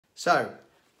So,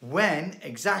 when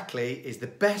exactly is the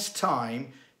best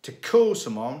time to call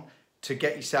someone to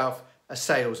get yourself a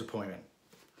sales appointment?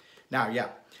 Now, yeah,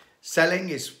 selling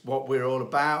is what we're all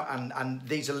about, and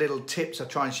these are little tips I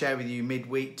try and share with you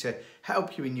midweek to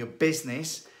help you in your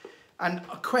business. And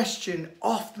a question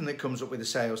often that comes up with the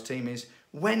sales team is,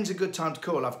 when's a good time to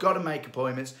call? I've got to make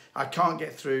appointments. I can't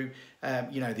get through.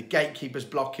 The gatekeeper's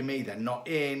blocking me. They're not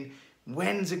in.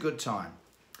 When's a good time?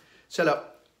 So look,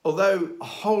 although a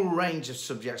whole range of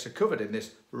subjects are covered in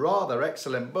this rather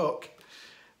excellent book,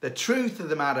 the truth of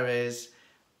the matter is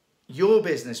your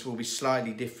business will be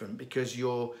slightly different because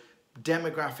your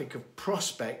demographic of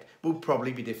prospect will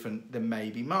probably be different than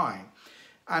maybe mine.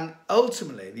 And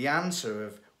ultimately, the answer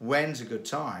of when's a good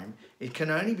time, it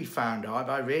can only be found out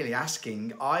by really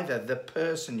asking either the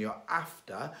person you're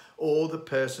after or the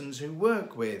persons who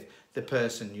work with the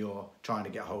person you're trying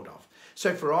to get hold of.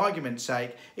 So for argument's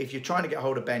sake, if you're trying to get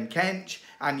hold of Ben Kench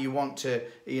and you want to,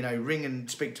 ring and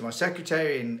speak to my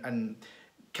secretary and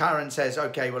Karen says,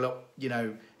 okay, well, look,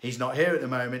 he's not here at the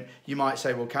moment, you might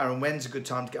say, well, Karen, when's a good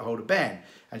time to get hold of Ben?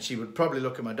 And she would probably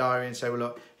look at my diary and say, well,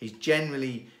 look, he's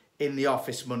generally in the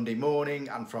office Monday morning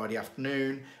and Friday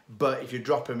afternoon, but if you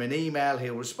drop him an email,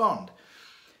 he'll respond.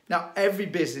 Now, every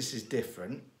business is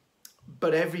different,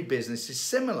 but every business is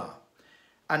similar.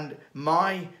 And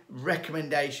my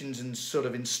recommendations and sort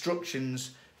of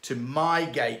instructions to my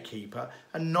gatekeeper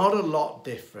are not a lot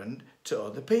different to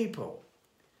other people.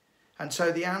 And so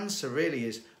the answer really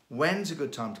is, when's a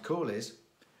good time to call is,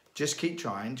 just keep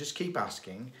trying, just keep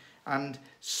asking. And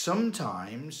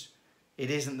sometimes it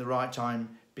isn't the right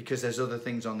time because there's other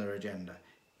things on their agenda.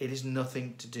 It is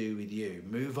nothing to do with you.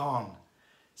 Move on.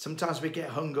 Sometimes we get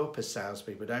hung up as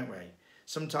salespeople, don't we?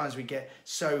 Sometimes we get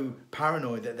so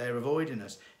paranoid that they're avoiding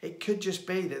us. It could just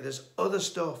be that there's other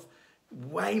stuff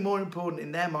way more important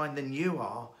in their mind than you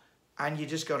are, and you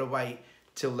just got to wait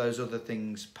till those other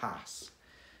things pass.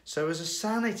 So as a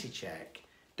sanity check,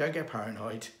 don't get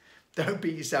paranoid. Don't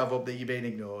beat yourself up that you're being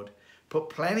ignored. Put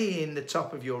plenty in the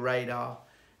top of your radar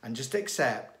and just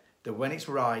accept that when it's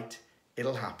right,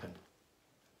 it'll happen.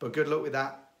 But good luck with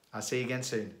that. I'll see you again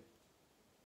soon.